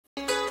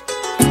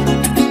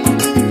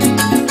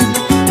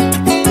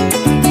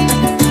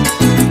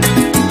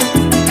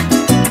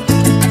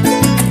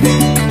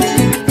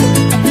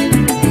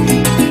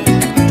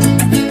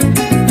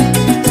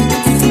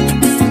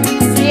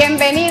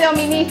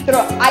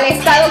al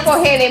estado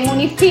Cojedes,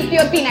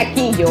 municipio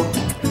Tinaquillo,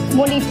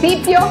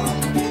 municipio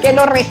que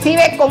lo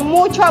recibe con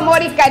mucho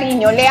amor y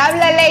cariño. Le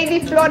habla Lady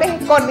Flores,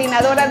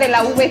 coordinadora de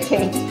la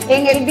VC.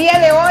 En el día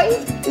de hoy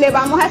le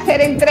vamos a hacer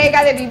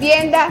entrega de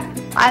vivienda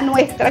a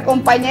nuestra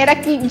compañera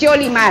aquí,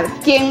 Yolimar,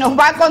 quien nos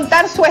va a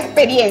contar su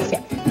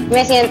experiencia.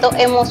 Me siento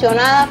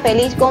emocionada,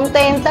 feliz,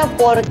 contenta,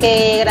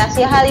 porque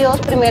gracias a Dios,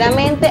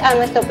 primeramente a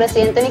nuestro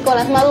presidente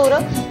Nicolás Maduro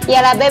y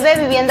a la GMVV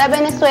Viviendas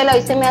Venezuela,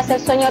 hoy se me hace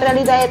el sueño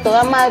realidad de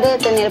toda madre de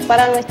tener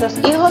para nuestros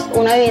hijos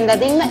una vivienda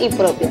digna y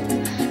propia.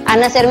 Al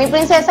nacer mi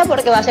princesa,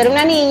 porque va a ser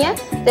una niña,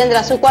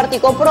 tendrá su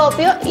cuartico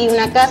propio y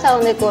una casa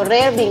donde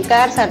correr,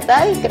 brincar,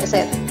 saltar y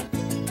crecer.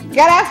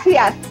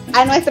 Gracias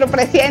a nuestro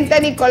presidente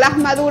Nicolás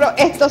Maduro,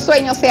 estos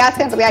sueños se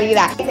hacen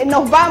realidad.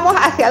 Nos vamos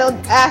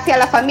hacia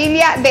la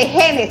familia de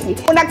Génesis,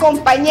 una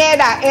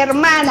compañera,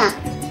 hermana,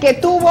 que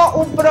tuvo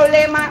un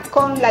problema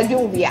con la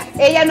lluvia.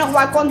 Ella nos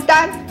va a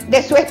contar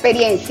de su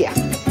experiencia.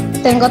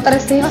 Tengo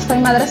 3 hijos, soy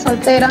madre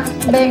soltera,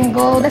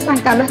 vengo de San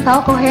Carlos,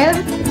 estado Cojedes,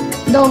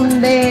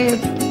 donde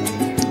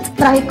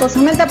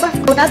trágicamente pues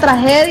una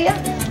tragedia,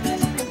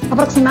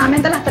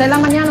 aproximadamente a las 3 de la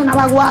mañana, una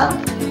vaguada,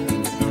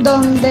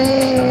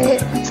 donde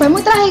fue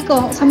muy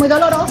trágico, o sea, muy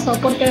doloroso,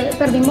 porque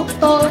perdimos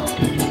todo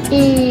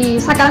y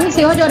sacar a mis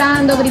hijos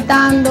llorando,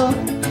 gritando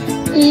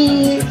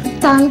y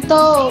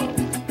tantos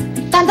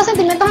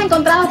sentimientos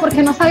encontrados,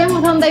 porque no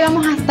sabíamos dónde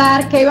íbamos a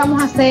estar, qué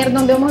íbamos a hacer,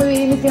 dónde íbamos a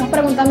vivir. Mis hijos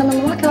preguntándome,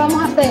 mamá, ¿qué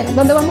vamos a hacer?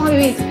 ¿Dónde vamos a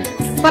vivir?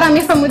 Para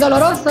mí fue muy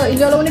doloroso y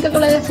yo lo único que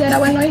le decía era,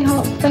 bueno,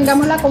 hijo,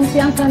 tengamos la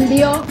confianza en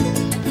Dios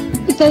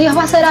y que Dios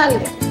va a hacer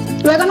algo.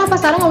 Luego nos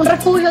pasaron a un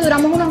refugio,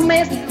 duramos unos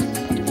meses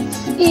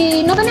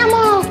y no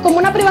teníamos como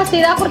una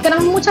privacidad porque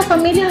eran muchas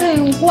familias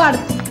en un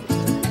cuarto,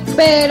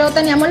 pero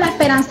teníamos la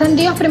esperanza en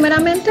Dios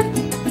primeramente,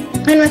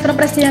 en nuestro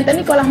presidente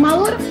Nicolás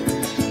Maduro,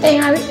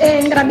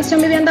 en Gran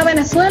Visión Vivienda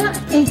Venezuela,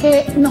 en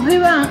que nos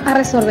iban a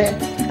resolver.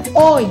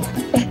 Hoy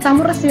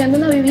estamos recibiendo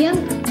una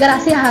vivienda,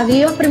 gracias a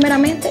Dios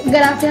primeramente,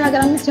 gracias a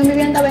Gran Visión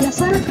Vivienda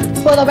Venezuela,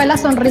 puedo ver la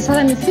sonrisa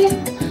de mis hijos,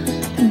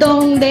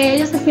 donde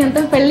ellos se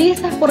sienten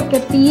felices porque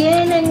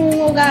tienen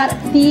un hogar,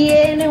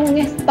 tienen un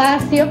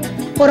espacio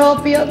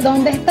propio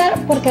donde estar,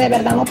 porque de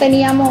verdad no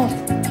teníamos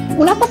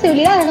una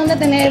posibilidad de donde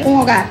tener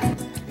un hogar.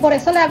 Por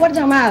eso le hago el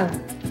llamado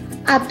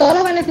a todos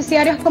los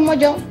beneficiarios como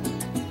yo,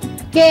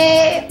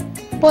 que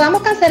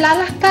podamos cancelar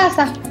las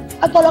casas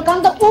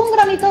colocando un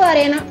granito de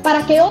arena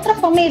para que otras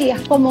familias,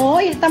 como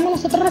hoy estamos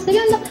nosotros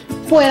recibiendo,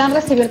 puedan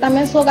recibir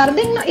también su hogar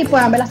digno y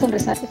puedan ver la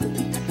sonrisa.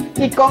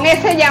 Y con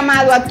ese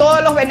llamado a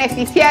todos los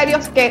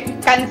beneficiarios que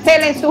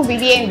cancelen sus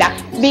viviendas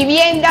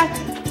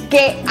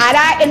que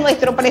hará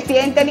nuestro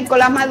presidente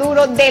Nicolás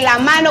Maduro de la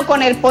mano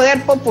con el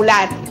poder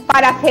popular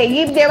para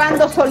seguir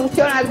llevando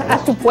solución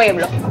a su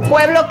pueblo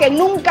que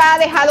nunca ha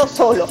dejado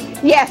solo.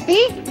 Y así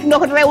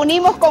nos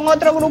reunimos con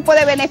otro grupo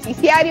de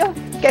beneficiarios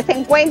que se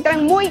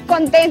encuentran muy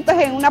contentos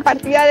en una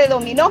partida de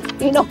dominó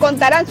y nos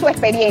contarán su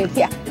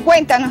experiencia.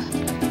 Cuéntanos.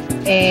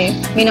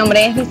 Mi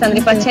nombre es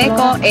Lisandri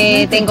Pacheco,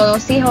 tengo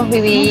 2 hijos,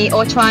 viví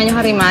 8 años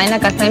arrimada en la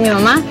casa de mi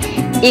mamá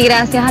y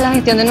gracias a la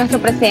gestión de nuestro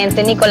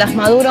presidente Nicolás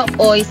Maduro,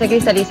 hoy se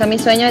cristaliza mi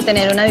sueño de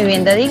tener una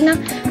vivienda digna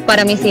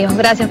para mis hijos.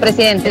 Gracias,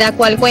 presidente, la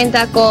cual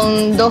cuenta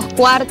con 2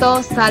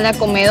 cuartos, sala,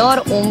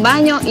 comedor, un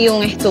baño y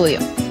un estudio.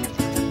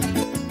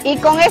 Y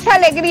con esa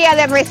alegría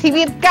de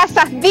recibir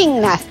casas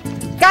dignas,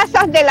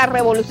 casas de la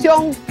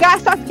revolución,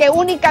 casas que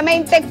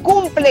únicamente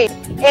cumple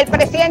el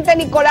presidente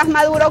Nicolás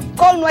Maduro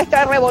con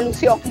nuestra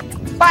revolución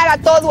para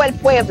todo el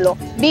pueblo.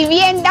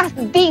 Viviendas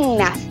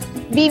dignas,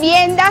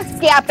 viviendas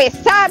que a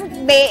pesar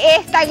de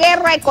esta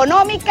guerra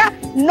económica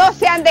no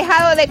se han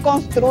dejado de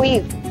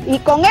construir. Y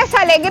con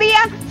esa alegría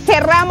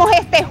cerramos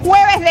este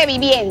jueves de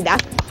vivienda.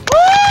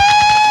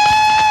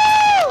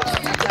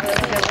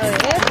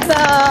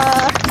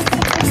 ¡Uh!